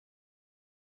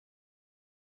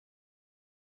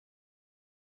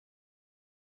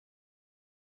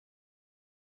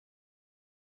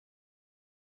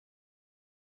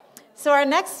So our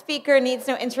next speaker needs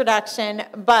no introduction,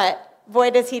 but boy,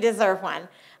 does he deserve one.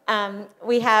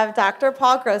 We have Dr.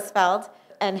 Paul Grossfeld,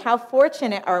 and how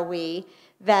fortunate are we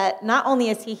that not only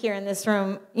is he here in this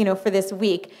room, for this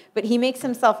week, but he makes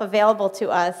himself available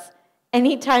to us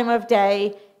any time of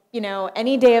day,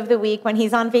 any day of the week, when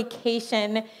he's on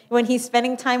vacation, when he's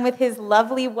spending time with his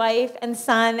lovely wife and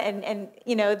son, and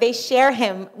they share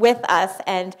him with us.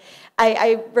 And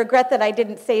I regret that I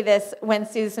didn't say this when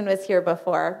Susan was here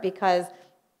before, because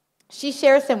she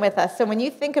shares him with us. So when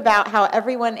you think about how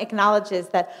everyone acknowledges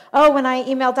that, oh, when I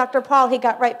emailed Dr. Paul, he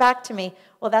got right back to me.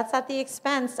 Well, that's at the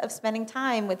expense of spending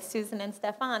time with Susan and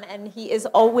Stefan, and he is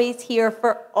always here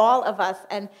for all of us,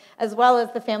 and as well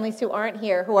as the families who aren't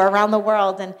here, who are around the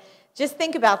world. And just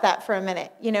think about that for a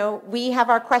minute. We have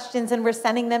our questions, and we're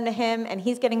sending them to him, and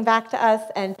he's getting back to us,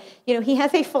 and, he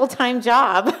has a full-time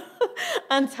job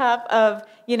on top of,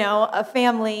 a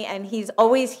family, and he's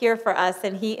always here for us,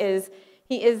 and he is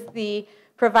the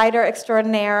provider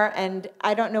extraordinaire, and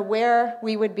I don't know where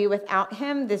we would be without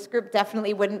him. This group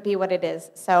definitely wouldn't be what it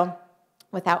is. So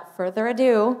without further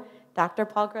ado, Dr.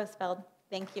 Paul Grossfeld,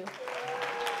 thank you.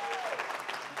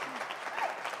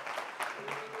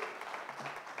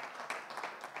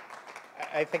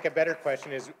 I think a better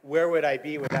question is, where would I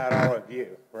be without all of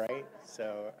you, right?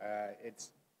 So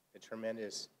it's a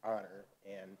tremendous honor,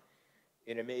 and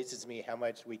it amazes me how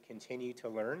much we continue to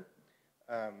learn.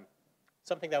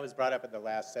 Something that was brought up at the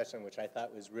last session, which I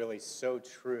thought was really so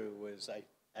true, was, I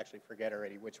actually forget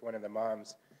already which one of the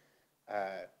moms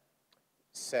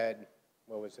said,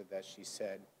 what was it that she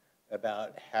said,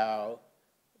 about how,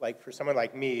 like, for someone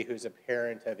like me who's a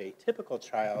parent of a typical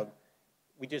child,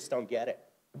 we just don't get it.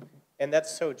 And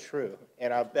that's so true.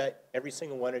 And I'll bet every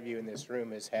single one of you in this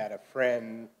room has had a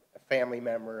friend, a family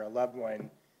member, a loved one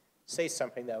say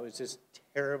something that was just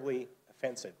terribly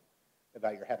offensive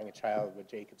about your having a child with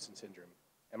Jacobsen syndrome.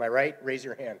 Am I right? Raise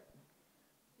your hand.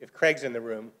 If Craig's in the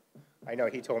room, I know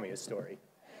he told me a story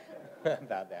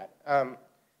about that.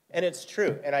 And it's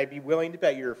true, and I'd be willing to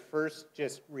bet your first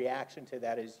just reaction to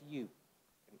that is, you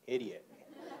an idiot.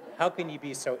 How can you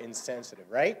be so insensitive,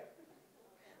 right?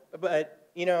 But,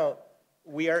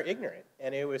 we are ignorant,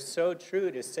 and it was so true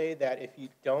to say that if you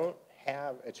don't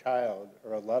have a child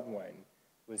or a loved one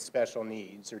with special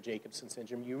needs or Jacobsen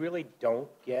syndrome, you really don't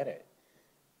get it.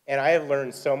 And I have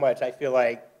learned so much. I feel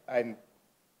like I've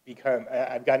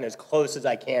gotten as close as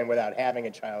I can without having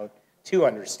a child to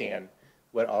understand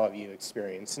what all of you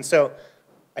experience. And so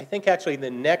I think actually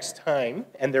the next time,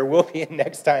 and there will be a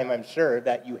next time I'm sure,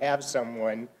 that you have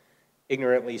someone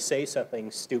ignorantly say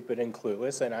something stupid and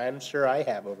clueless, and I'm sure I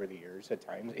have over the years at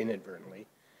times inadvertently,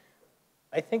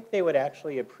 I think they would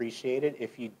actually appreciate it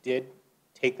if you did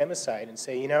take them aside and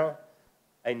say,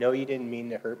 I know you didn't mean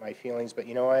to hurt my feelings, but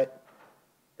you know what?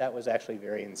 That was actually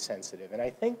very insensitive. And I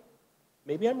think,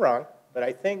 maybe I'm wrong, but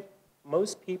I think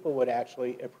most people would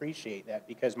actually appreciate that,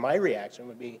 because my reaction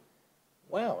would be,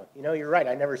 wow, you're right,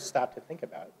 I never stopped to think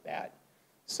about that.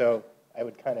 So I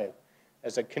would kind of,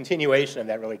 as a continuation of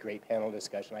that really great panel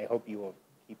discussion, I hope you will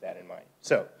keep that in mind.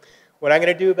 So what I'm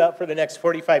going to do for the next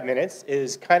 45 minutes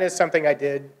is kind of something I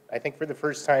did, I think, for the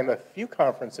first time a few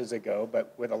conferences ago,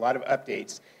 but with a lot of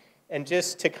updates, and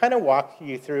just to kind of walk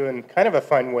you through in kind of a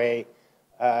fun way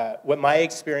what my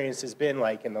experience has been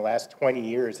like in the last 20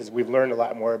 years, as we've learned a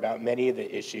lot more about many of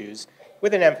the issues,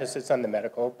 with an emphasis on the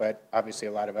medical, but obviously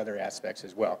a lot of other aspects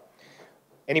as well.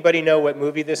 Anybody know what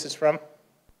movie this is from?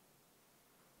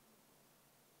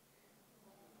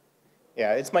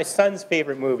 Yeah, it's my son's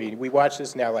favorite movie. We watch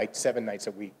this now like 7 nights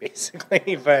a week,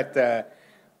 basically, but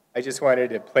I just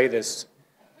wanted to play this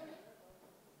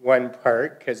one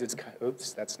part, because it's,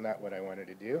 oops, that's not what I wanted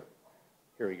to do.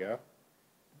 Here we go.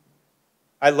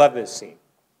 I love this scene.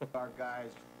 Our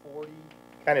guys 40.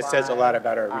 Kind of says a lot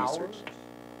about our research.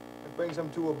 It brings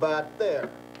them to about there.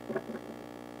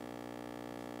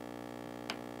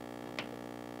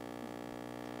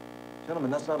 Gentlemen,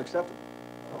 that's not acceptable.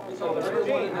 Gene,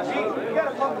 you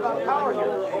gotta talk about power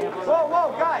here.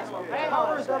 Whoa, guys!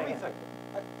 Power is everything.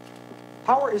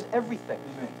 Power is everything.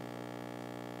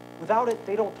 Without it,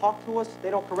 they don't talk to us, they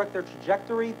don't correct their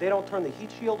trajectory, they don't turn the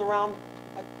heat shield around.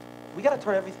 We gotta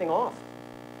turn everything off.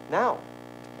 Now.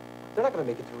 They're not gonna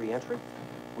make it to re-entry.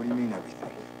 What do you mean,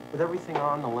 everything? With everything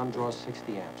on, the LEM draws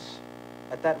 60 amps.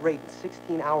 At that rate, in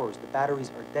 16 hours, the batteries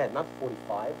are dead, not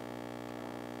 45.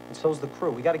 And so's the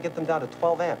crew. We gotta get them down to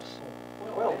 12 amps.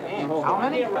 Well, how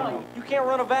many? You can't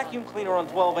run a vacuum cleaner on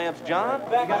 12 amps, John.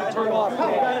 You gotta turn off.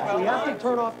 We have to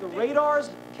turn off the radars,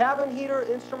 cabin heater,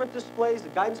 instrument displays, the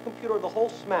guidance computer, the whole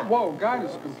smack. Whoa,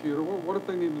 guidance computer. What if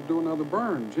they need to do another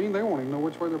burn? Gene, they won't even know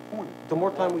which way they're pointed. The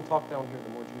more time we talk down here, the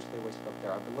more juice they waste up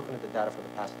there. I've been looking at the data for the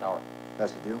past hour.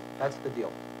 That's the deal? That's the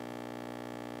deal.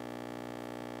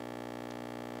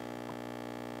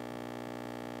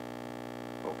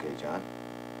 Okay, John.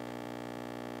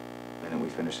 And then we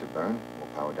finish the burn, we'll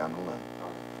power down the line.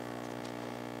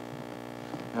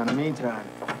 Now, in the meantime,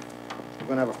 we're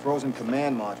gonna have a frozen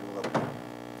command module up there.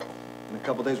 In a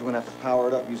couple days, we're gonna have to power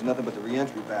it up using nothing but the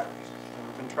re-entry batteries.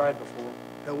 Never been tried before.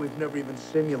 Hell, we've never even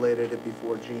simulated it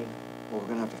before, Gene. Well, we're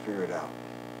gonna have to figure it out.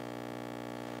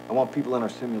 I want people in our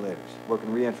simulators,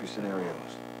 working re-entry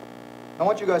scenarios. I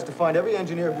want you guys to find every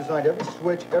engineer who designed every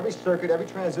switch, every circuit, every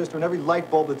transistor, and every light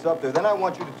bulb that's up there. Then I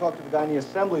want you to talk to the guy in the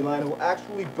assembly line who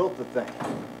actually built the thing.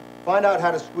 Find out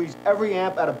how to squeeze every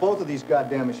amp out of both of these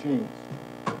goddamn machines.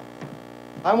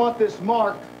 I want this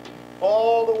marked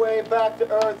all the way back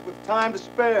to Earth with time to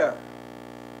spare.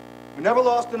 We never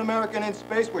lost an American in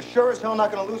space. We're sure as hell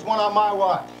not going to lose one on my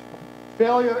watch.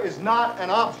 Failure is not an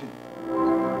option.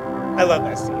 I love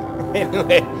that scene.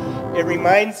 Anyway, it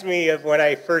reminds me of when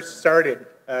I first started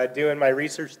doing my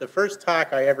research. The first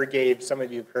talk I ever gave, some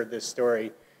of you have heard this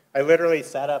story, I literally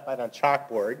sat up on a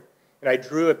chalkboard and I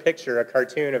drew a picture, a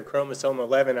cartoon of chromosome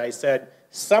 11. I said,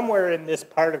 somewhere in this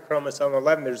part of chromosome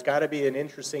 11, there's got to be an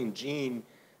interesting gene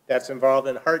that's involved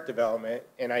in heart development.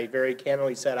 And I very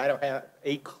candidly said, I don't have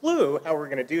a clue how we're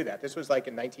going to do that. This was like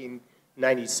in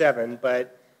 1997,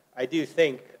 but I do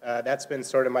think that's been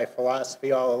sort of my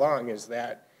philosophy all along, is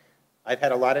that I've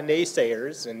had a lot of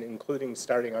naysayers, and including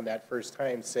starting on that first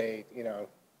time, say, you know,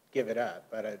 give it up.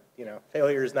 But, you know,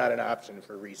 failure is not an option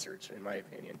for research, in my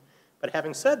opinion. But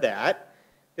having said that,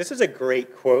 this is a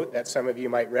great quote that some of you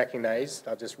might recognize.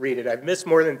 I'll just read it. I've missed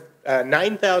more than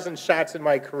 9,000 shots in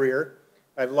my career.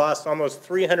 I've lost almost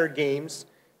 300 games.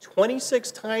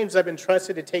 26 times I've been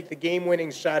trusted to take the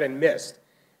game-winning shot and missed.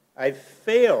 I've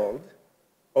failed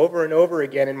over and over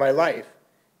again in my life.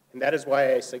 And that is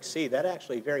why I succeed. That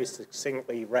actually very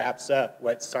succinctly wraps up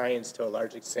what science, to a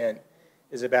large extent,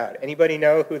 is about. Anybody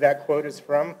know who that quote is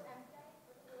from?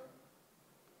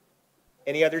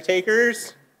 Any other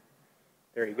takers?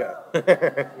 There you go.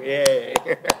 Yay.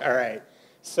 All right.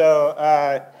 So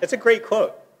it's a great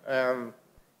quote. And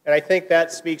I think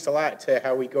that speaks a lot to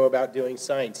how we go about doing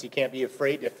science. You can't be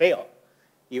afraid to fail,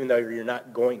 even though you're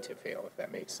not going to fail, if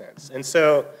that makes sense. And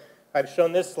so I've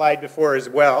shown this slide before as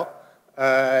well.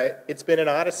 It's been an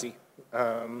odyssey.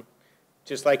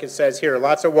 Just like it says here,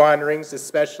 lots of wanderings,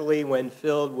 especially when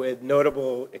filled with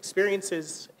notable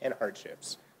experiences and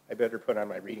hardships. I better put on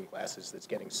my reading glasses. That's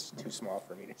getting too small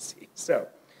for me to see. So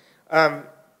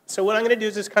what I'm going to do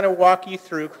is just kind of walk you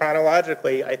through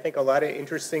chronologically, I think, a lot of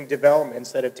interesting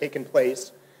developments that have taken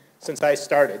place since I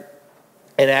started,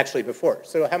 and actually before.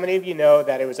 So how many of you know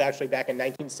that it was actually back in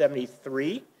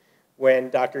 1973 when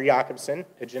Dr. Jacobsen,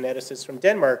 a geneticist from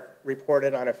Denmark,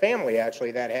 reported on a family,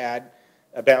 actually, that had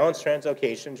a balanced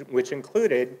translocation, which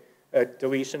included a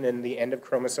deletion in the end of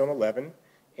chromosome 11.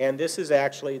 And this is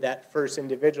actually that first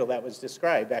individual that was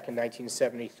described back in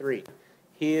 1973.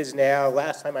 He is now,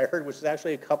 last time I heard, which was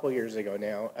actually a couple years ago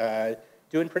now,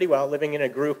 doing pretty well, living in a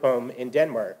group home in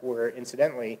Denmark, where,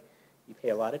 incidentally, you pay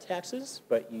a lot of taxes,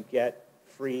 but you get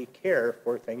free care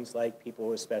for things like people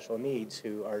with special needs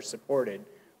who are supported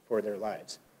for their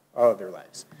lives, all of their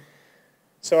lives.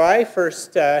 So I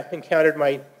first encountered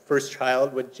my first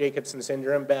child with Jacobsen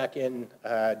syndrome back in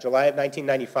July of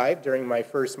 1995 during my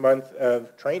first month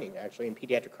of training, actually, in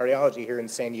pediatric cardiology here in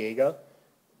San Diego.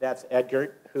 That's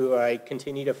Edgar, who I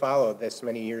continue to follow this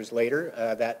many years later.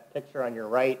 That picture on your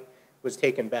right was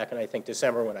taken back in, I think,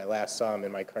 December when I last saw him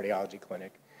in my cardiology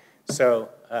clinic. So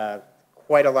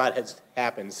quite a lot has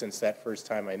happened since that first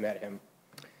time I met him.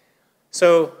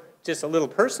 So just a little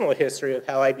personal history of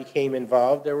how I became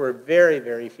involved. There were very,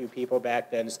 very few people back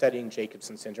then studying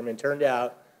Jacobsen syndrome. It turned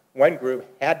out one group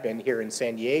had been here in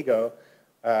San Diego,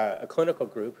 a clinical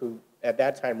group who at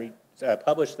that time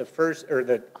published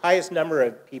the highest number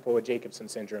of people with Jacobsen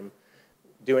syndrome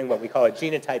doing what we call a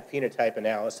genotype-phenotype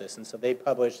analysis. And so they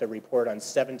published a report on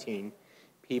 17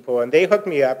 people, and they hooked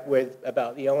me up with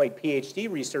about the only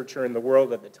PhD researcher in the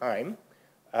world at the time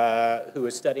who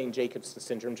was studying Jacobsen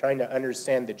syndrome, trying to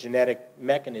understand the genetic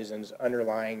mechanisms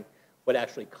underlying what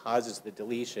actually causes the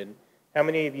deletion. How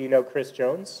many of you know Chris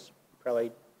Jones?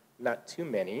 Probably not too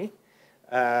many.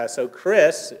 So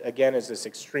Chris, again, is this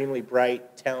extremely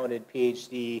bright, talented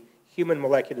PhD human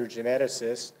molecular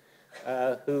geneticist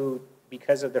who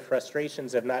because of the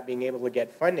frustrations of not being able to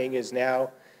get funding, is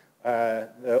now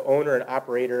the owner and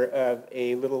operator of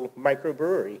a little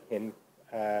microbrewery in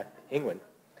England.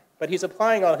 But he's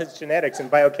applying all his genetics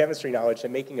and biochemistry knowledge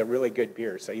and making a really good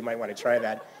beer, so you might want to try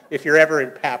that if you're ever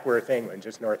in Papworth, England,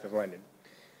 just north of London.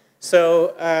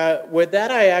 So with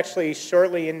that, I actually,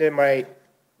 shortly into my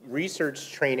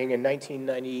research training in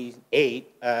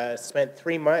 1998, spent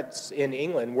 3 months in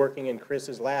England working in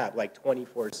Chris's lab, like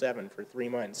 24/7 for 3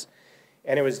 months.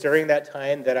 And it was during that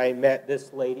time that I met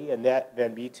this lady, Annette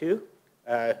Van Beetu,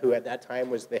 who at that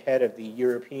time was the head of the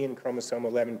European Chromosome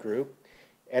 11 group.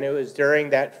 And it was during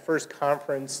that first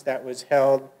conference that was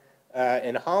held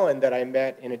in Holland that I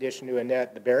met, in addition to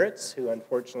Annette, the Barretts, who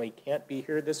unfortunately can't be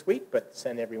here this week, but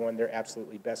send everyone their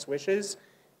absolutely best wishes,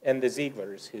 and the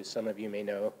Zieglers, who some of you may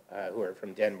know, who are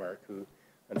from Denmark, who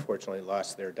unfortunately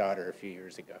lost their daughter a few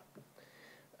years ago.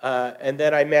 And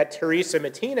then I met Teresa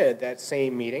Mattina at that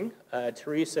same meeting.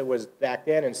 Teresa was back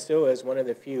then and still is one of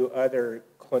the few other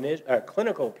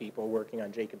clinical people working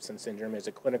on Jacobsen syndrome as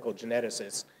a clinical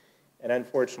geneticist. And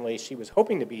unfortunately, she was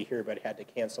hoping to be here, but had to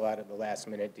cancel out at the last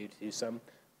minute due to some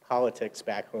politics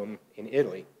back home in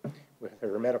Italy with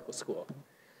her medical school.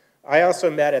 I also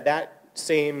met at that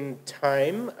same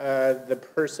time the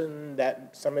person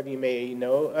that some of you may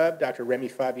know of, Dr. Remy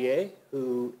Favier,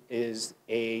 who is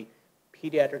a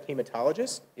pediatric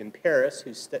hematologist in Paris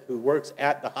who works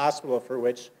at the hospital for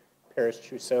which Paris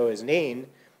Trousseau is named.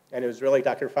 And it was really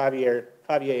Dr. Favier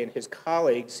and his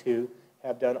colleagues who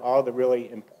have done all the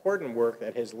really important work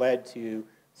that has led to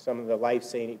some of the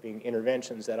life-saving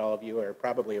interventions that all of you are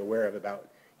probably aware of about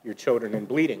your children and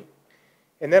bleeding.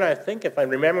 And then I think, if I'm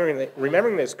remembering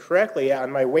this correctly, on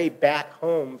my way back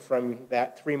home from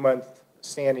that 3-month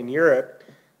stand in Europe,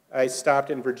 I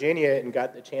stopped in Virginia and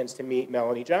got the chance to meet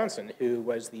Melanie Johnson, who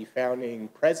was the founding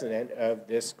president of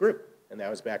this group, and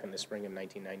that was back in the spring of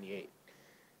 1998.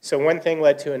 So one thing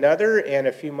led to another, and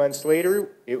a few months later,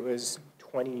 it was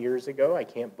 20 years ago, I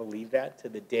can't believe that, to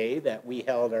the day that we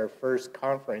held our first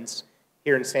conference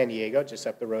here in San Diego, just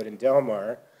up the road in Del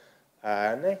Mar.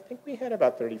 And I think we had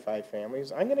about 35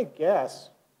 families. I'm going to guess,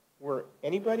 was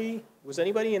anybody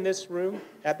in this room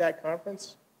at that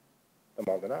conference? The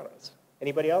Maldonados.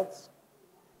 Anybody else?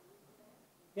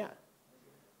 Yeah.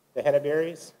 The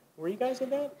Henneberries. Were you guys at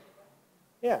that?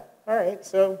 Yeah. All right.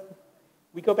 So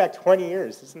we go back 20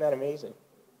 years. Isn't that amazing?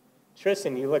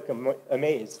 Tristan, you look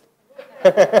amazed.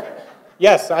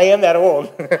 Yes, I am that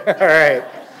old. All right.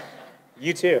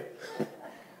 You too.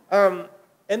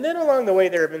 And then along the way,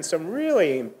 there have been some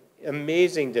really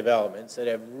amazing developments that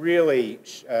have really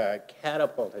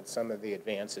catapulted some of the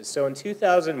advances. So in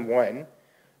 2001,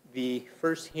 the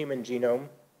first human genome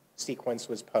sequence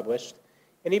was published.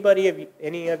 Any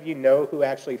of you know who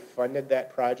actually funded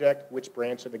that project? Which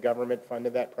branch of the government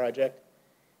funded that project?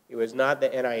 It was not the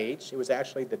NIH. It was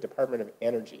actually the Department of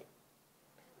Energy.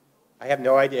 I have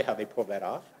no idea how they pulled that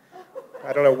off.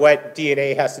 I don't know what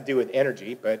DNA has to do with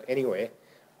energy, but anyway.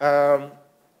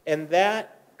 And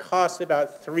that cost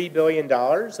about $3 billion,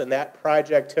 and that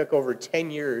project took over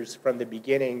 10 years from the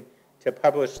beginning to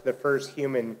publish the first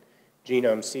human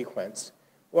genome sequence.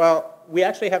 Well, we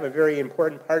actually have a very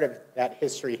important part of that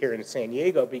history here in San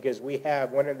Diego, because we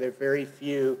have one of the very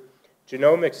few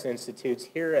genomics institutes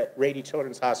here at Rady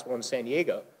Children's Hospital in San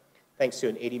Diego, thanks to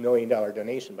an $80 million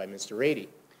donation by Mr. Rady.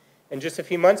 And just a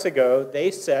few months ago,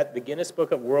 they set the Guinness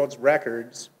Book of World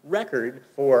Records record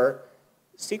for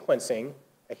sequencing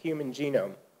a human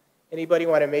genome. Anybody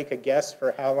want to make a guess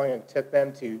for how long it took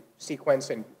them to sequence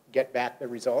and get back the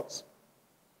results?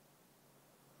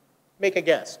 Make a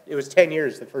guess. It was 10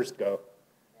 years the first go.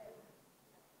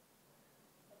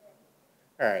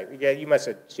 All right, you must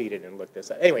have cheated and looked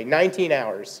this up. Anyway, 19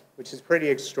 hours, which is pretty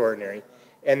extraordinary.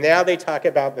 And now they talk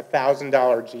about the $1,000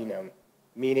 genome,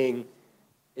 meaning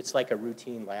it's like a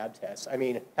routine lab test. I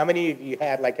mean, how many of you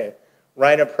had like a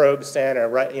rhinoprobe sent or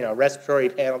respiratory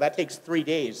panel? That takes 3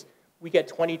 days. We get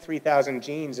 23,000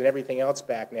 genes and everything else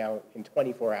back now in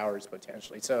 24 hours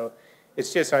potentially. So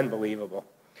it's just unbelievable.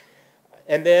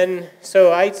 And then,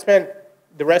 so I spent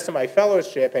the rest of my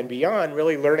fellowship and beyond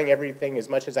really learning everything as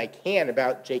much as I can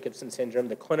about Jacobsen syndrome,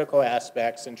 the clinical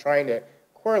aspects, and trying to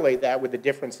correlate that with the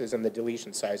differences in the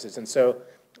deletion sizes. And so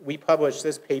we published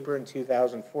this paper in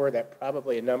 2004 that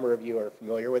probably a number of you are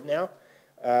familiar with now,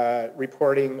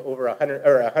 reporting over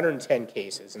 110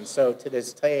 cases. And so to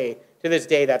this day,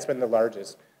 that's been the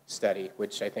largest study,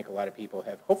 which I think a lot of people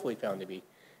have hopefully found to be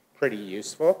pretty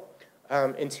useful.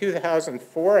 In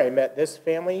 2004, I met this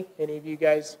family. Any of you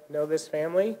guys know this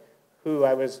family? Who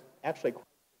I was actually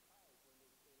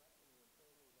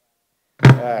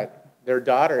their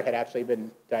daughter had actually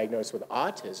been diagnosed with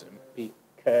autism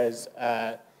because,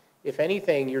 if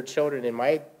anything, your children, in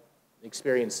my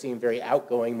experience, seem very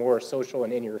outgoing, more social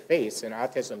and in your face, and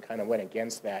autism kind of went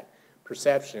against that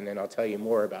perception, and I'll tell you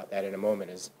more about that in a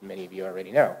moment, as many of you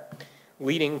already know.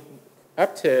 Leading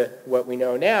up to what we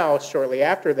know now, shortly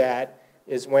after that,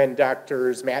 is when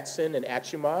Drs. Matson and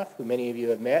Achimov, who many of you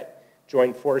have met,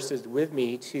 joined forces with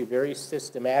me to very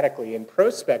systematically and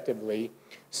prospectively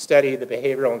study the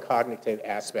behavioral and cognitive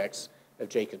aspects of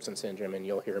Jacobsen syndrome, and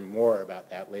you'll hear more about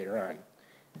that later on.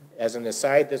 As an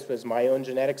aside, this was my own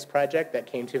genetics project that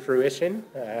came to fruition.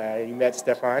 You met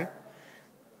Stefan.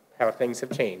 How things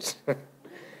have changed.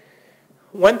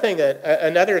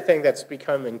 Another thing that's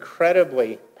become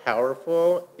incredibly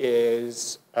powerful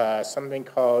is something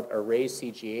called array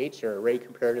CGH, or array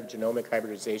comparative genomic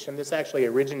hybridization. This actually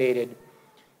originated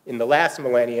in the last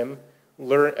millennium.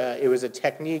 It was a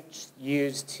technique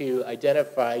used to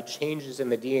identify changes in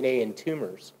the DNA in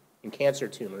tumors, in cancer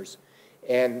tumors.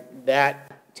 And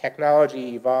that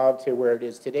technology evolved to where it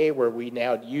is today, where we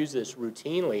now use this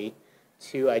routinely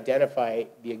to identify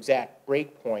the exact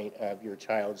break point of your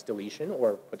child's deletion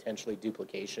or potentially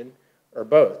duplication or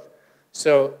both.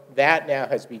 So that now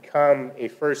has become a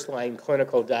first-line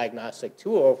clinical diagnostic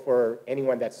tool for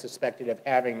anyone that's suspected of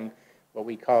having what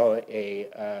we call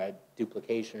a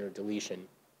duplication or deletion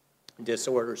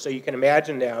disorder. So you can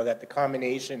imagine now that the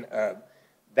combination of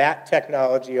that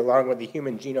technology along with the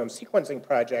Human Genome Sequencing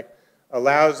Project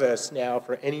allows us now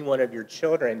for any one of your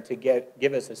children to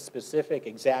give us a specific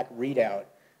exact readout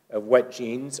of what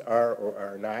genes are or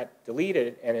are not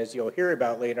deleted. And as you'll hear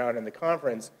about later on in the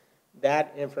conference,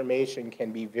 that information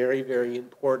can be very, very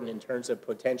important in terms of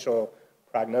potential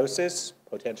prognosis,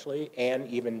 potentially, and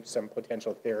even some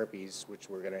potential therapies, which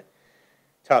we're going to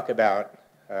talk about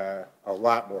a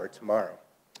lot more tomorrow.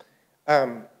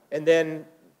 And then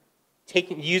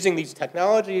using these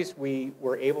technologies, we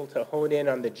were able to hone in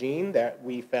on the gene that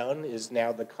we found is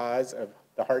now the cause of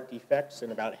the heart defects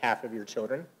in about half of your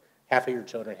children. Half of your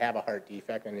children have a heart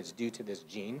defect, and it's due to this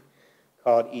gene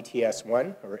called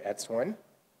ETS1 or ETS1.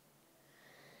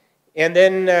 And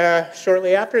then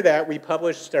shortly after that, we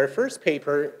published our first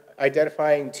paper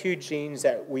identifying 2 genes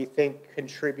that we think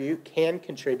can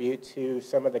contribute to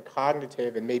some of the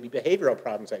cognitive and maybe behavioral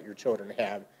problems that your children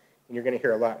have. And you're going to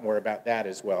hear a lot more about that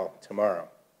as well tomorrow.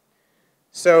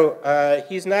 So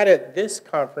he's not at this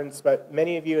conference, but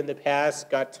many of you in the past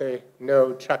got to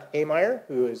know Chuck Haymeyer,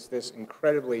 who is this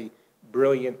incredibly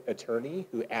brilliant attorney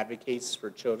who advocates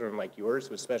for children like yours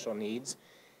with special needs.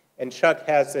 And Chuck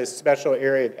has this special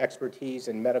area of expertise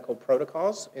in medical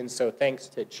protocols. And so thanks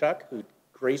to Chuck, who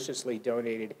graciously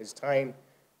donated his time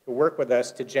to work with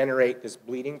us to generate this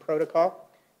bleeding protocol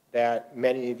that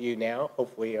many of you now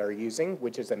hopefully are using,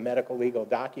 which is a medical legal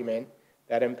document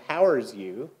that empowers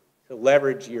you to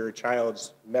leverage your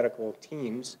child's medical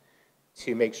teams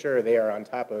to make sure they are on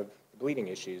top of the bleeding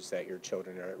issues that your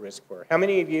children are at risk for. How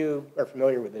many of you are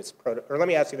familiar with this protocol? Or let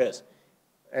me ask you this,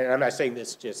 and I'm not saying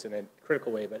this just in a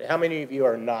critical way, but how many of you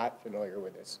are not familiar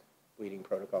with this bleeding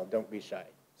protocol? Don't be shy.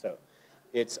 So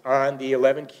it's on the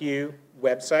 11Q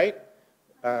website,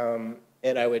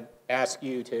 and I would ask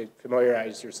you to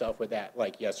familiarize yourself with that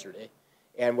like yesterday.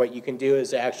 And what you can do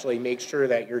is actually make sure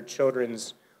that your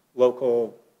children's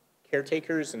local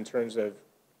caretakers in terms of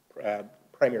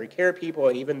primary care people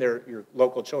and even your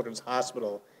local children's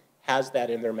hospital has that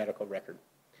in their medical record.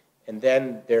 And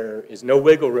then there is no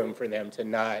wiggle room for them to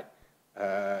not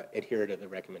adhere to the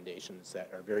recommendations that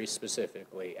are very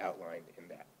specifically outlined in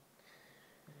that.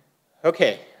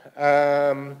 Okay.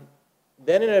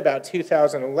 Then in about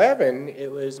 2011, it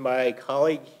was my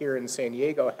colleague here in San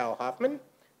Diego, Hal Hoffman,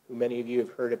 who many of you have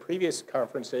heard at previous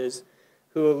conferences,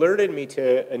 who alerted me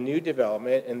to a new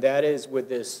development, and that is with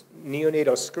this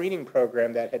neonatal screening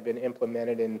program that had been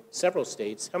implemented in several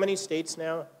states. How many states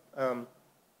now,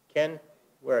 Ken?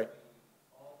 Where?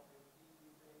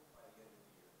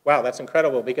 Wow, that's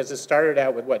incredible, because it started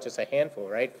out with what, just a handful,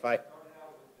 right? 5?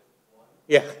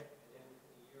 Yeah.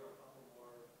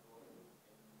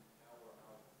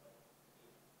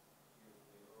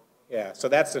 Yeah, so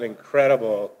that's an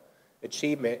incredible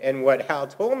achievement. And what Hal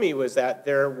told me was that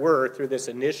there were, through this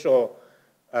initial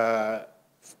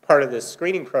part of this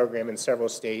screening program in several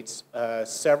states,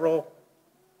 several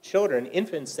children,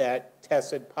 infants that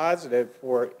tested positive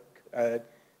for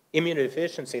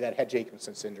immunodeficiency that had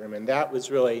Jacobsen syndrome. And that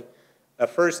was really the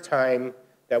first time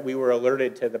that we were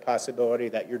alerted to the possibility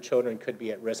that your children could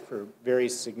be at risk for very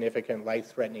significant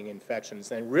life-threatening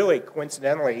infections. And really,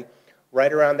 coincidentally,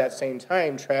 right around that same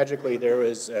time, tragically, there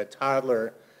was a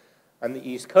toddler on the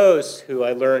East Coast who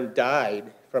I learned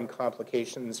died from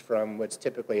complications from what's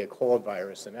typically a cold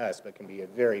virus in us, but can be a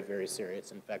very, very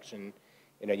serious infection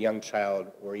in a young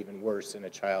child, or even worse, in a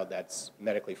child that's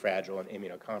medically fragile and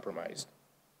immunocompromised.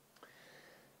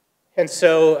 And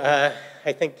so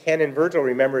I think Ken and Virgil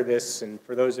remember this, and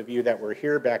for those of you that were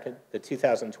here back at the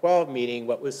 2012 meeting,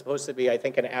 what was supposed to be, I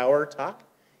think, an hour talk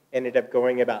ended up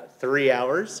going about 3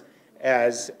 hours,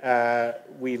 as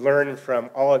we learned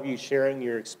from all of you sharing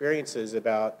your experiences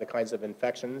about the kinds of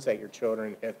infections that your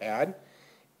children have had.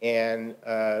 And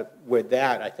with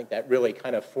that, I think that really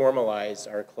kind of formalized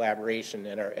our collaboration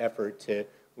and our effort to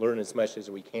learn as much as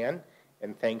we can.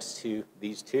 And thanks to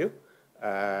these two,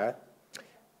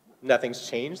 nothing's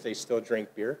changed. They still drink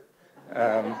beer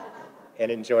and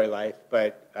enjoy life.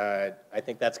 But I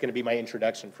think that's going to be my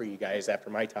introduction for you guys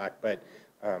after my talk. But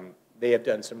they have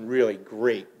done some really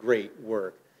great, great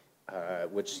work,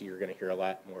 which you're going to hear a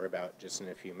lot more about just in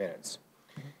a few minutes.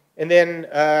 And then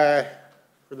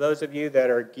for those of you that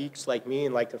are geeks like me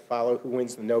and like to follow who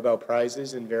wins the Nobel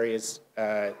Prizes in various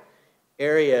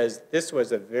areas, this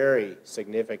was a very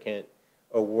significant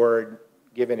award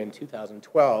given in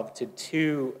 2012 to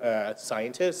two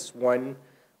scientists. One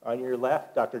on your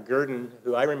left, Dr. Gurdon,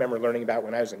 who I remember learning about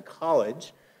when I was in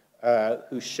college,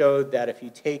 who showed that if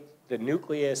you take the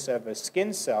nucleus of a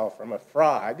skin cell from a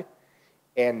frog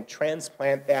and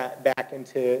transplant that back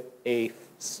into a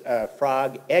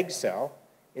frog egg cell,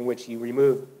 in which you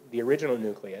remove the original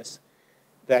nucleus,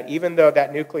 that even though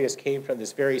that nucleus came from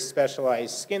this very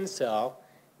specialized skin cell,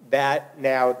 that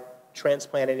now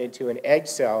transplanted into an egg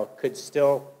cell could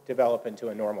still develop into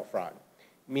a normal frog,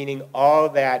 meaning all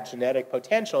that genetic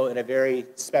potential in a very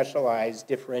specialized,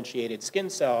 differentiated skin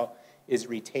cell is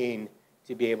retained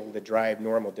to be able to drive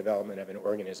normal development of an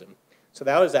organism. So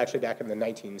that was actually back in the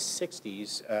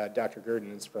 1960s. Dr.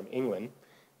 Gurdon is from England.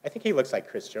 I think he looks like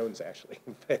Chris Jones, actually.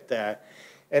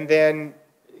 And then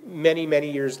many, many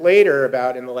years later,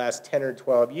 about in the last 10 or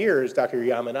 12 years, Dr.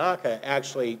 Yamanaka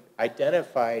actually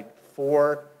identified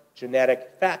 4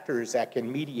 genetic factors that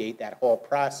can mediate that whole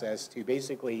process to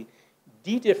basically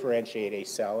de-differentiate a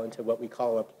cell into what we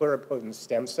call a pluripotent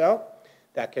stem cell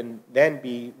that can then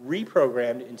be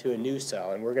reprogrammed into a new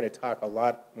cell. And we're going to talk a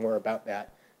lot more about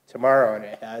that tomorrow, and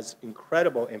it has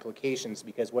incredible implications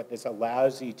because what this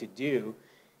allows you to do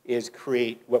is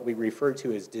create what we refer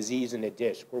to as disease in a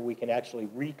dish, where we can actually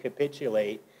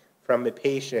recapitulate from the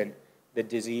patient the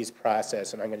disease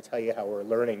process. And I'm going to tell you how we're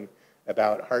learning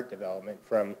about heart development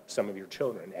from some of your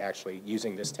children actually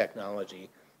using this technology.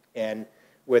 And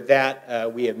with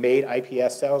that, we have made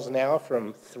iPS cells now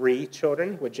from 3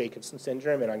 children with Jacobsen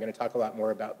syndrome, and I'm going to talk a lot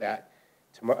more about that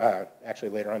tomorrow, actually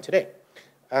later on today.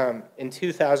 In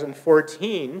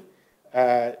 2014,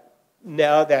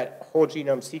 now that whole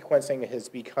genome sequencing has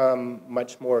become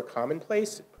much more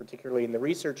commonplace, particularly in the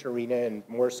research arena and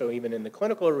more so even in the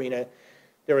clinical arena,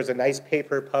 there was a nice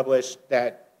paper published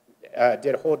that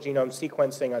did whole genome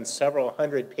sequencing on several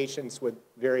hundred patients with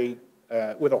a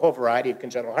whole variety of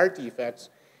congenital heart defects.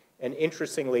 And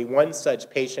interestingly, one such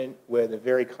patient with a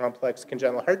very complex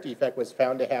congenital heart defect was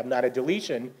found to have not a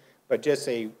deletion, but just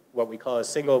what we call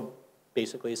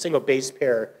basically a single base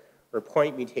pair or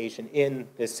point mutation in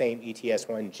the same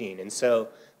ETS1 gene. And so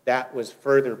that was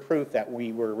further proof that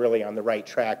we were really on the right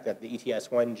track, that the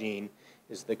ETS1 gene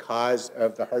is the cause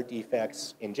of the heart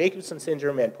defects in Jacobsen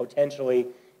syndrome and potentially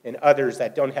in others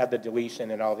that don't have the deletion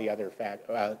and all the other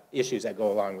issues that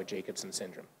go along with Jacobsen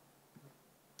syndrome.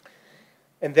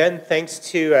 And then thanks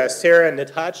to Sarah and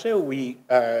Natasha, we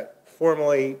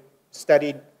formally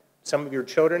studied some of your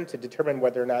children to determine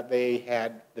whether or not they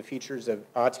had the features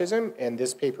of autism, and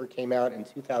this paper came out in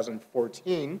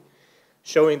 2014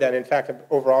 showing that in fact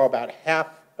overall about half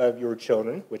of your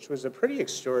children, which was a pretty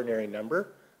extraordinary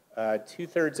number,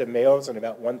 2/3 of males and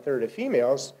about 1/3 of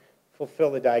females,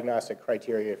 fulfill the diagnostic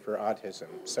criteria for autism.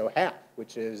 So half,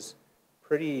 which is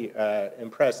pretty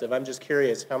impressive. I'm just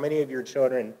curious, how many of your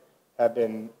children have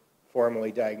been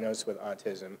formally diagnosed with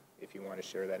autism, if you want to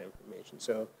share that information?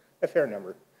 So a fair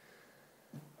number.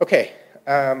 Okay,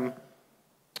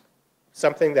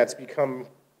 something that's become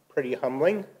pretty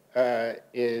humbling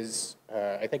is,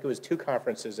 I think it was 2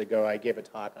 conferences ago, I gave a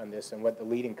talk on this and what the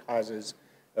leading causes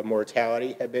of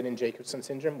mortality have been in Jacobsen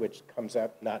syndrome, which comes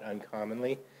up not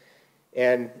uncommonly.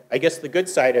 And I guess the good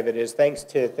side of it is thanks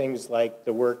to things like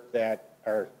the work that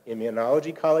our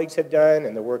immunology colleagues have done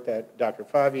and the work that Dr.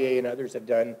 Favier and others have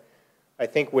done, I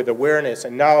think with awareness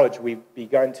and knowledge, we've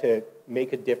begun to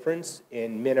make a difference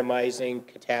in minimizing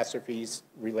catastrophes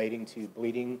relating to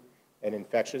bleeding and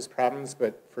infectious problems.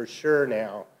 But for sure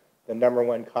now, the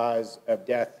 #1 cause of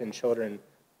death in children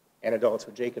and adults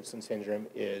with Jacobsen syndrome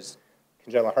is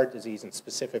congenital heart disease, and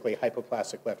specifically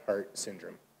hypoplastic left heart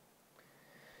syndrome.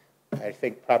 I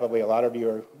think probably a lot of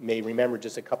you may remember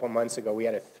just a couple months ago, we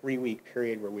had a 3-week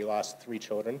period where we lost 3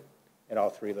 children, and all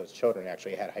 3 of those children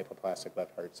actually had hypoplastic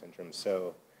left heart syndrome,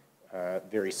 so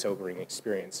very sobering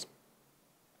experience.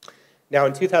 Now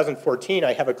in 2014,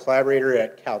 I have a collaborator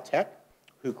at Caltech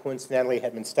who coincidentally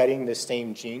had been studying this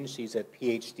same gene. She's a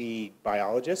PhD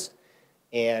biologist,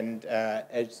 and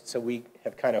so we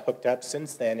have kind of hooked up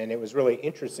since then, and it was really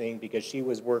interesting because she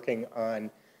was working on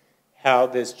how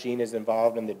this gene is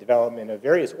involved in the development of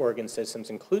various organ systems,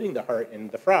 including the heart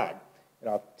and the frog. And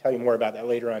I'll tell you more about that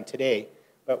later on today,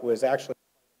 but was actually,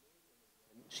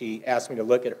 she asked me to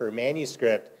look at her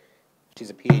manuscript.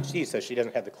 She's a PhD, so she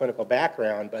doesn't have the clinical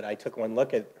background, but I took one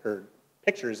look at her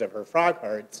pictures of her frog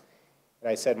hearts, and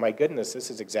I said, my goodness, this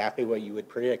is exactly what you would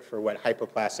predict for what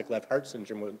hypoplastic left heart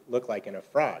syndrome would look like in a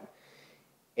frog.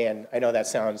 And I know that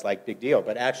sounds like a big deal,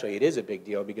 but actually it is a big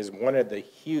deal because one of the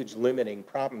huge limiting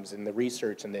problems in the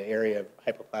research in the area of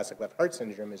hypoplastic left heart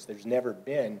syndrome is there's never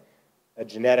been a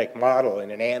genetic model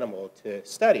in an animal to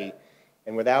study.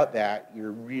 And without that,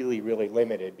 you're really, really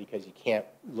limited because you can't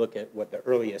look at what the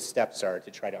earliest steps are to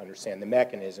try to understand the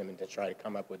mechanism and to try to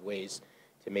come up with ways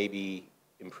to maybe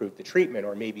improve the treatment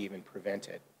or maybe even prevent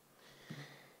it.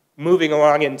 Moving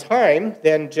along in time,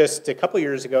 then just a couple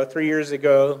years ago, 3 years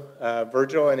ago,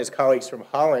 Virgil and his colleagues from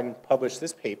Holland published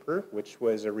this paper, which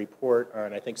was a report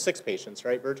on, I think, 6 patients,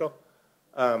 right, Virgil?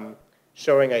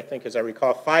 Showing, I think, as I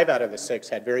recall, 5 out of the 6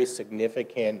 had very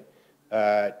significant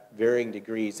varying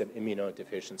degrees of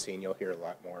immunodeficiency, and you'll hear a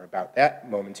lot more about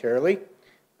that momentarily.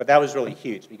 But that was really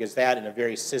huge because that, in a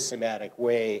very systematic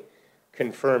way,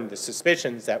 confirmed the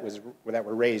suspicions that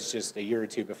were raised just a year or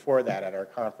 2 before that at our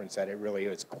conference, that it really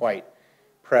is quite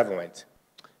prevalent.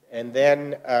 And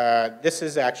then this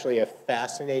is actually a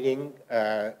fascinating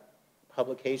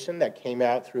publication that came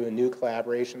out through a new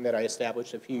collaboration that I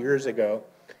established a few years ago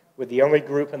with the only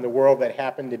group in the world that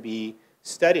happened to be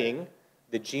studying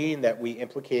the gene that we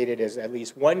implicated as at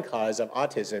least one cause of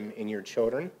autism in your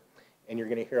children. And you're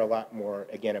going to hear a lot more,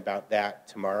 again, about that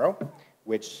tomorrow,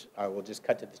 which I will just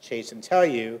cut to the chase and tell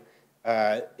you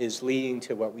is leading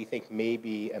to what we think may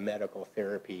be a medical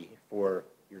therapy for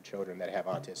your children that have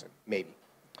autism, maybe.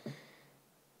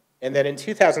 And then in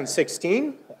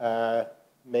 2016,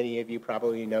 many of you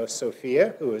probably know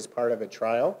Sophia, who was part of a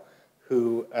trial,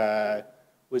 who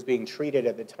was being treated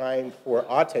at the time for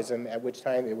autism, at which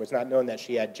time it was not known that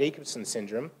she had Jacobsen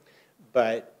syndrome.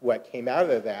 But what came out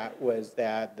of that was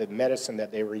that the medicine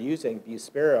that they were using,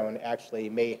 buspirone, actually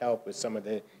may help with some of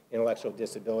the intellectual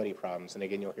disability problems. And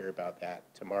again, you'll hear about that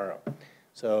tomorrow.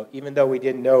 So even though we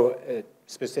didn't know a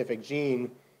specific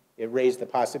gene, it raised the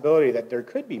possibility that there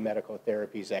could be medical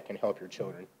therapies that can help your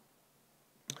children.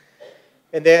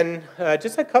 And then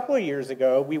just a couple of years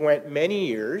ago, we went many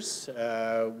years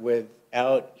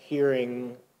without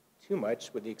hearing too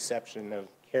much, with the exception of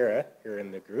Kara here in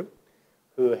the group,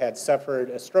 who had suffered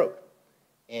a stroke.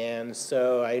 And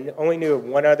so I only knew of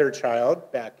one other child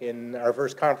back in our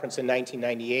first conference in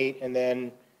 1998, and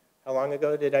then how long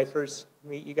ago did I first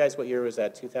meet you guys? What year was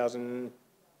that,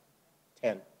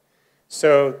 2010?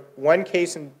 So one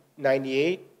case in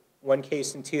 98, one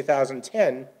case in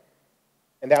 2010,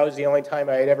 and that was the only time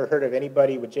I had ever heard of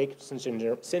anybody with Jacobsen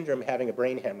syndrome having a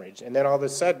brain hemorrhage. And then all of a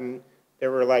sudden,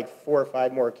 there were like 4 or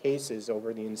 5 more cases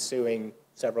over the ensuing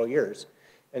several years.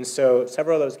 And so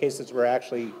several of those cases were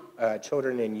actually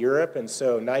children in Europe, and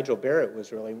so Nigel Barrett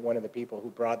was really one of the people who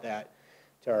brought that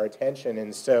to our attention.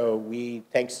 And so we,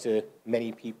 thanks to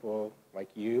many people like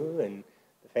you and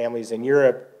the families in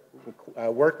Europe,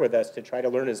 worked with us to try to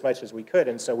learn as much as we could.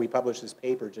 And so we published this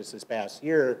paper just this past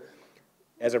year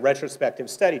as a retrospective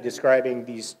study describing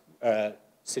these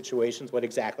situations, what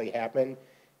exactly happened,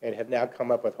 and have now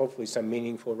come up with hopefully some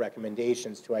meaningful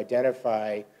recommendations to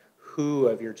identify who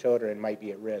of your children might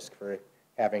be at risk for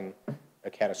having a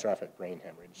catastrophic brain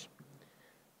hemorrhage.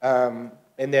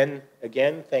 And then,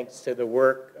 again, thanks to the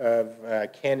work of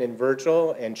Ken and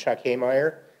Virgil and Chuck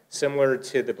Haymeyer, similar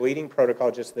to the bleeding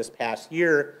protocol just this past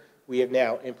year, we have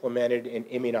now implemented an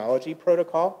immunology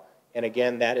protocol. And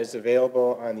again, that is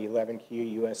available on the 11Q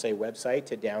USA website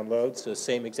to download, so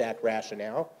same exact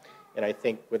rationale. And I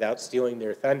think without stealing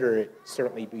their thunder, it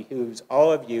certainly behooves all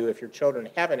of you, if your children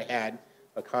haven't had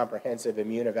a comprehensive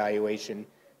immune evaluation,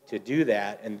 to do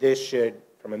that. And this should,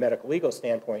 from a medical legal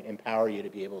standpoint, empower you to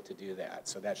be able to do that.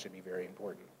 So that should be very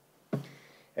important.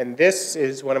 And this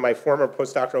is one of my former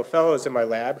postdoctoral fellows in my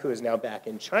lab, who is now back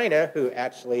in China, who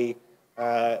actually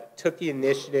took the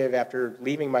initiative after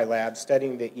leaving my lab,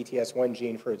 studying the ETS1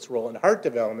 gene for its role in heart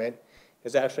development,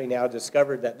 has actually now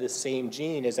discovered that this same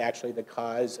gene is actually the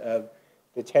cause of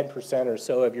the 10% or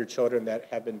so of your children that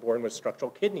have been born with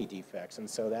structural kidney defects. And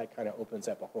so that kind of opens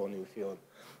up a whole new field.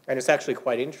 And it's actually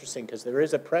quite interesting because there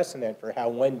is a precedent for how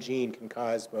one gene can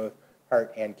cause both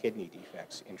heart and kidney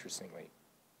defects, interestingly.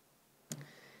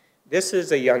 This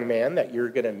is a young man that you're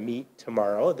going to meet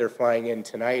tomorrow. They're flying in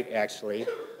tonight, actually,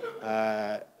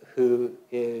 who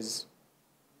is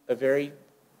a very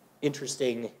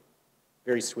interesting,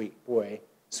 very sweet boy,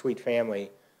 sweet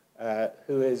family,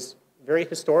 who is very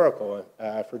historical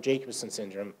for Jacobsen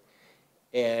syndrome.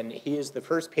 And he is the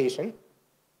first patient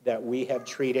that we have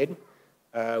treated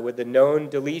with the known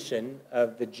deletion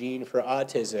of the gene for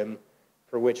autism,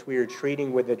 for which we are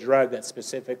treating with a drug that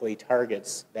specifically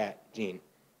targets that gene.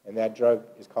 And that drug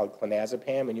is called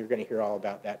clonazepam, and you're going to hear all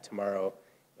about that tomorrow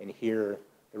and hear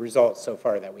the results so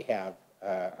far that we have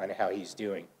on how he's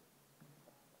doing.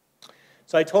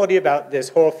 So I told you about this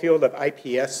whole field of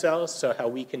iPS cells, so how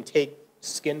we can take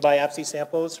skin biopsy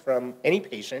samples from any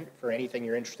patient for anything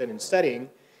you're interested in studying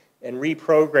and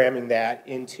reprogramming that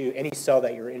into any cell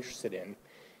that you're interested in.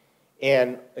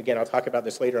 And again, I'll talk about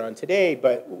this later on today,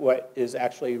 but what is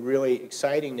actually really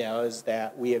exciting now is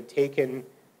that we have taken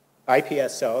iPS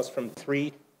cells from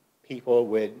 3 people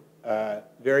with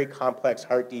very complex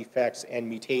heart defects and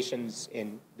mutations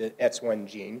in the ETS1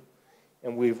 gene,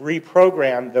 and we've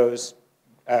reprogrammed those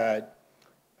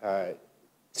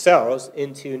cells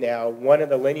into now one of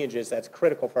the lineages that's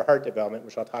critical for heart development,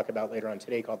 which I'll talk about later on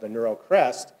today, called the neural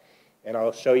crest. And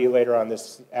I'll show you later on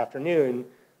this afternoon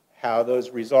how those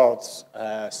results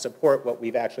support what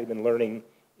we've actually been learning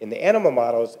in the animal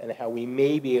models and how we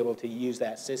may be able to use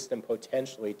that system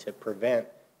potentially to prevent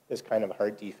this kind of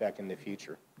heart defect in the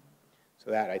future.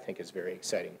 So that, I think, is very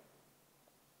exciting.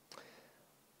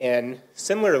 And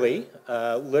similarly,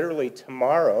 literally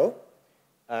tomorrow,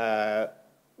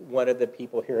 one of the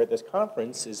people here at this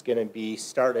conference is going to be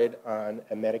started on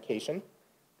a medication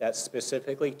that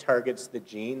specifically targets the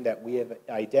gene that we have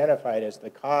identified as the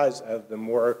cause of the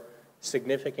more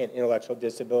significant intellectual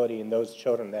disability in those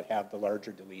children that have the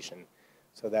larger deletion.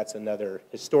 So that's another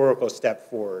historical step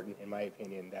forward, in my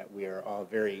opinion, that we are all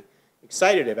very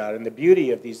excited about. And the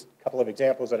beauty of these couple of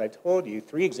examples that I told you,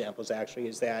 3 examples actually,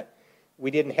 is that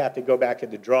we didn't have to go back to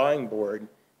the drawing board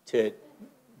to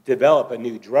develop a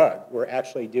new drug. We're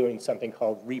actually doing something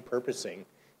called repurposing,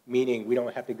 meaning we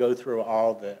don't have to go through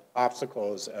all the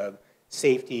obstacles of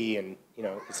safety and,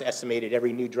 it's estimated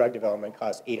every new drug development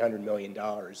costs $800 million.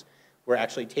 We're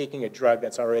actually taking a drug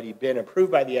that's already been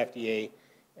approved by the FDA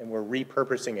and we're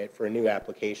repurposing it for a new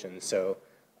application. So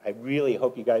I really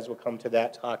hope you guys will come to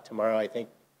that talk tomorrow. I think,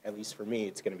 at least for me,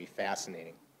 it's going to be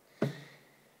fascinating.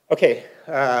 Okay,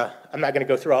 I'm not going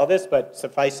to go through all this, but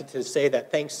suffice it to say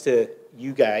that thanks to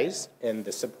you guys and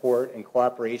the support and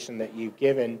cooperation that you've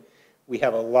given, we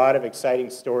have a lot of exciting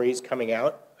stories coming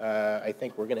out. I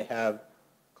think we're going to have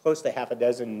close to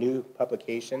 6 new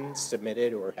publications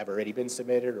submitted or have already been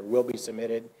submitted or will be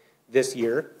submitted this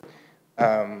year.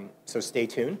 So stay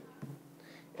tuned.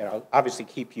 And I'll obviously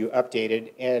keep you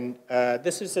updated. And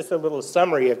this is just a little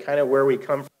summary of kind of where we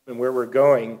come from and where we're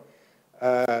going.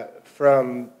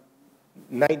 From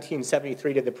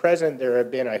 1973 to the present, there have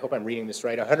been, I hope I'm reading this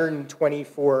right,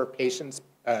 124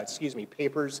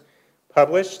 papers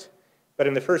published. But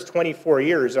in the first 24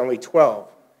 years, only 12.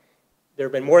 There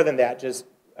have been more than that just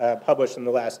published in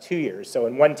the last 2 years. So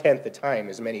in 1/10 the time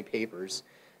as many papers.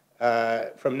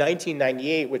 From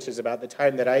 1998, which is about the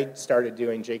time that I started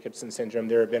doing Jacobsen syndrome,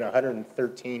 there have been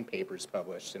 113 papers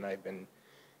published, and I've been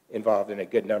involved in a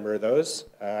good number of those.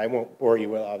 I won't bore you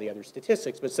with all the other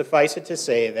statistics, but suffice it to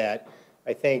say that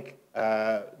I think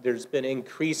there's been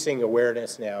increasing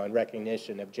awareness now and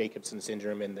recognition of Jacobsen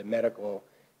syndrome in the medical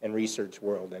and research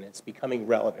world, and it's becoming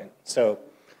relevant. So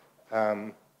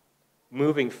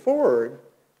moving forward,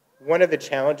 one of the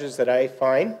challenges that I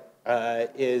find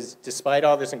is despite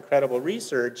all this incredible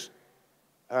research,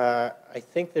 I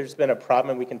think there's been a problem,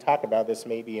 and we can talk about this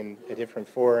maybe in a different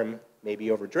forum,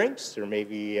 maybe over drinks or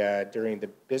maybe during the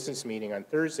business meeting on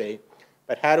Thursday,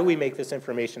 but how do we make this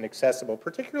information accessible,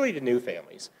 particularly to new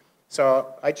families?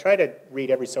 So I try to read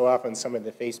every so often some of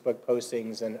the Facebook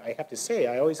postings, and I have to say,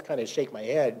 I always kind of shake my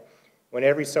head when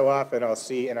every so often I'll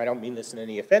see, and I don't mean this in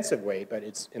any offensive way, but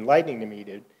it's enlightening to me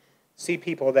to see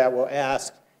people that will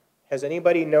ask, has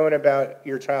anybody known about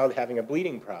your child having a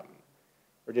bleeding problem?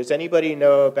 Or does anybody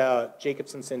know about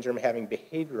Jacobsen syndrome having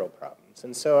behavioral problems?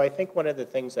 And so I think one of the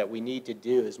things that we need to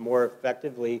do is more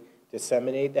effectively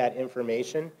disseminate that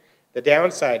information. The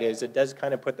downside is it does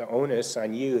kind of put the onus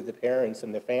on you, the parents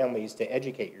and the families, to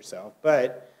educate yourself.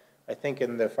 But I think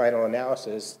in the final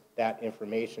analysis, that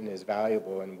information is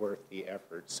valuable and worth the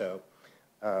effort. So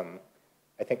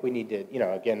I I think we need to, you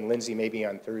know, again, Lindsay, maybe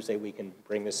on Thursday we can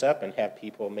bring this up and have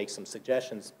people make some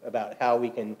suggestions about how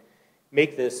we can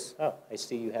make this, oh, I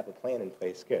see you have a plan in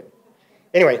place, good.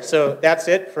 Anyway, so that's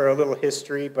it for a little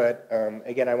history, but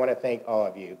again, I want to thank all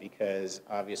of you because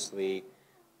obviously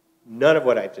none of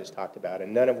what I've just talked about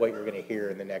and none of what you're going to hear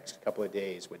in the next couple of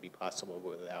days would be possible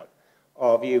without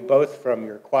all of you, both from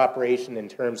your cooperation in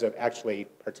terms of actually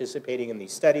participating in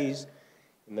these studies.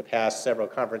 In the past several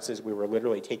conferences, we were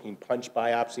literally taking punch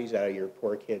biopsies out of your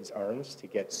poor kids' arms to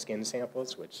get skin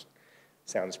samples, which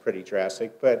sounds pretty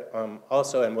drastic. But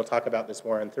also, and we'll talk about this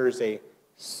more on Thursday,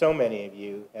 so many of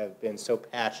you have been so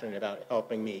passionate about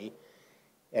helping me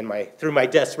and through my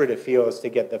desperate appeals to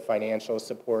get the financial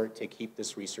support to keep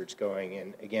this research going.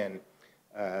 And again,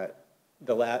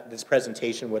 this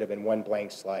presentation would have been one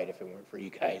blank slide if it weren't for you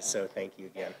guys, so thank you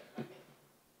again.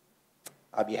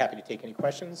 I'll be happy to take any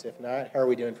questions. If not, how are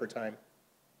we doing for time?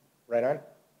 Right on?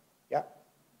 Yeah?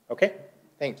 Okay,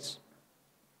 thanks.